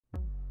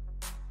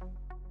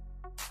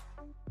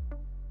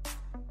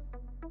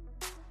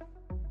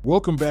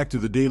Welcome back to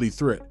the Daily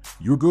Threat,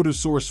 your go-to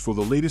source for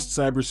the latest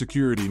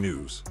cybersecurity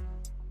news.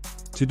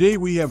 Today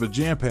we have a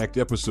jam-packed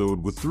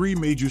episode with three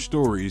major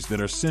stories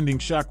that are sending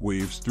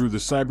shockwaves through the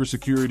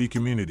cybersecurity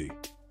community.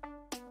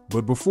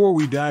 But before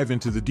we dive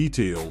into the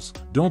details,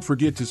 don't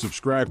forget to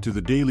subscribe to the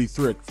Daily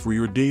Threat for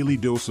your daily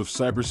dose of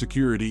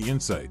cybersecurity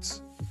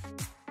insights.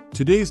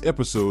 Today's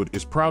episode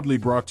is proudly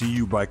brought to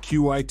you by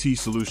QIT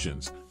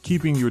Solutions,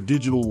 keeping your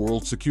digital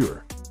world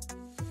secure.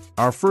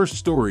 Our first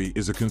story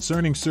is a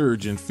concerning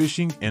surge in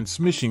phishing and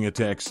smishing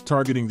attacks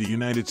targeting the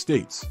United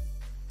States.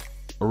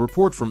 A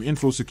report from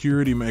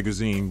InfoSecurity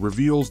magazine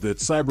reveals that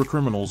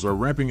cybercriminals are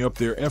ramping up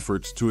their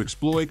efforts to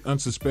exploit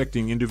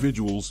unsuspecting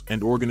individuals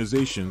and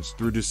organizations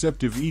through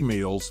deceptive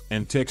emails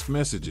and text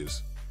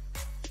messages.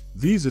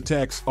 These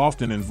attacks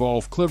often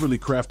involve cleverly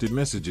crafted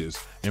messages,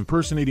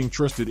 impersonating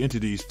trusted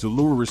entities to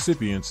lure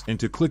recipients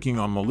into clicking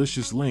on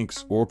malicious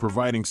links or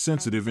providing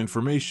sensitive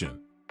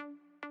information.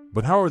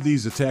 But how are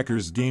these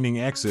attackers gaining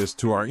access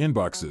to our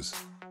inboxes?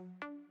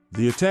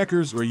 The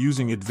attackers are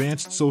using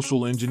advanced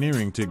social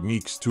engineering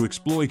techniques to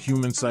exploit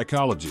human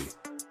psychology.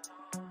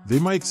 They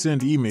might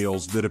send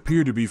emails that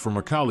appear to be from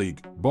a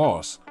colleague,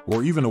 boss,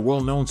 or even a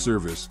well-known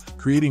service,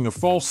 creating a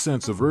false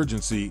sense of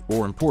urgency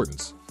or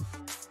importance.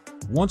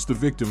 Once the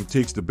victim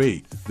takes the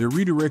bait, they're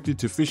redirected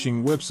to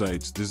phishing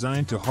websites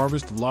designed to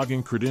harvest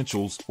login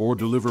credentials or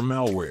deliver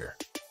malware.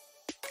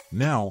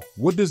 Now,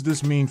 what does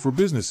this mean for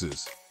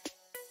businesses?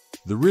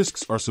 The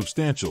risks are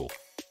substantial.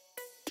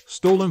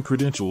 Stolen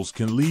credentials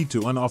can lead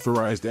to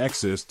unauthorized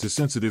access to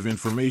sensitive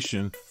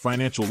information,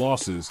 financial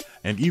losses,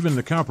 and even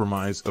the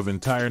compromise of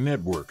entire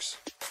networks.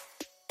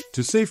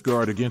 To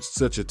safeguard against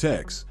such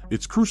attacks,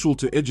 it's crucial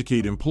to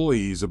educate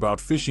employees about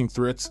phishing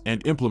threats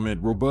and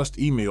implement robust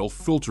email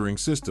filtering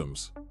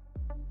systems.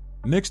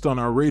 Next on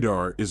our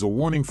radar is a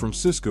warning from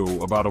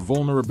Cisco about a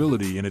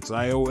vulnerability in its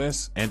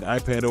iOS and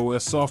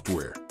iPadOS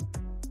software.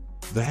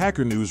 The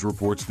Hacker News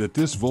reports that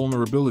this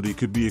vulnerability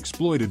could be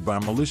exploited by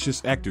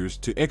malicious actors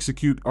to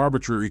execute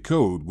arbitrary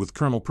code with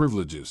kernel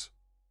privileges.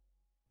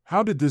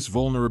 How did this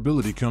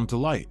vulnerability come to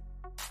light?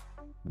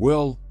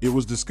 Well, it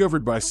was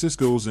discovered by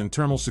Cisco's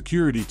internal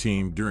security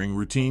team during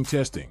routine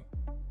testing.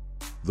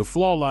 The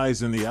flaw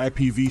lies in the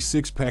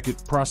IPv6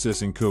 packet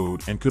processing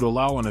code and could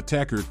allow an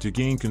attacker to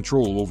gain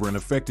control over an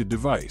affected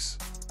device.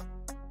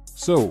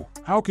 So,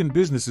 how can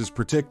businesses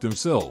protect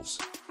themselves?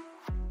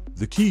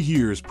 The key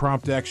here is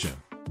prompt action.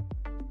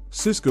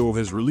 Cisco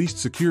has released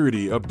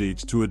security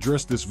updates to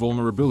address this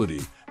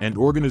vulnerability, and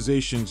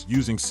organizations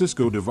using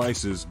Cisco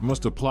devices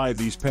must apply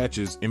these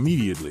patches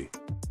immediately.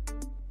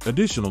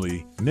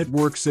 Additionally,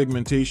 network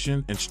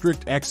segmentation and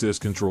strict access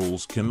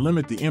controls can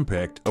limit the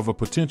impact of a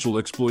potential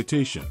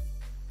exploitation.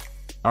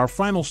 Our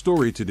final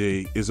story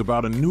today is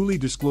about a newly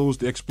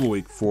disclosed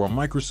exploit for a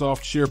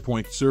Microsoft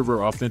SharePoint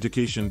server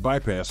authentication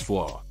bypass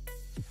flaw.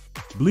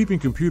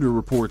 Bleeping Computer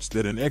reports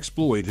that an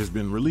exploit has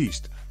been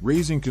released,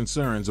 raising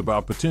concerns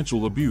about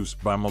potential abuse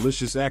by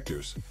malicious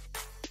actors.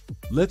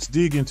 Let's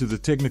dig into the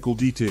technical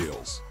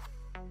details.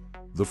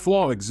 The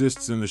flaw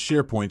exists in the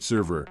SharePoint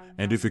server,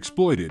 and if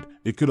exploited,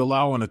 it could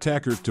allow an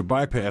attacker to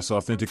bypass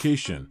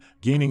authentication,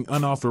 gaining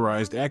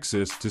unauthorized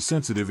access to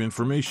sensitive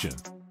information.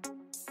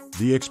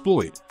 The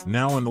exploit,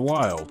 now in the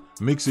wild,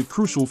 makes it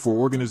crucial for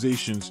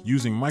organizations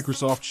using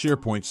Microsoft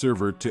SharePoint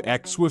Server to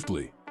act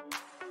swiftly.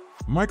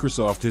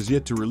 Microsoft has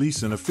yet to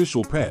release an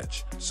official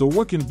patch, so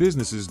what can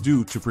businesses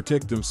do to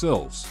protect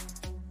themselves?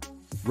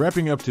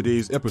 Wrapping up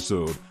today's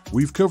episode,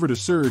 we've covered a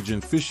surge in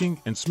phishing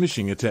and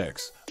smishing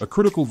attacks, a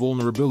critical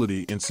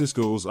vulnerability in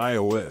Cisco's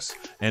iOS,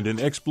 and an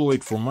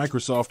exploit for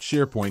Microsoft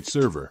SharePoint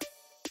Server.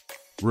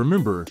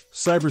 Remember,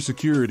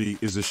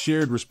 cybersecurity is a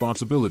shared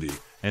responsibility,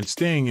 and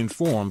staying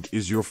informed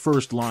is your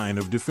first line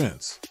of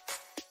defense.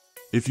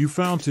 If you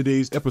found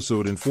today's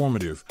episode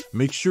informative,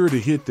 make sure to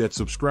hit that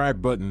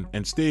subscribe button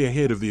and stay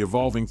ahead of the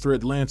evolving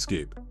threat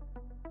landscape.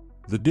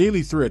 The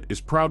Daily Threat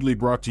is proudly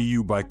brought to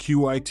you by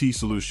QIT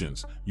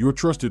Solutions, your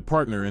trusted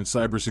partner in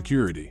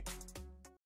cybersecurity.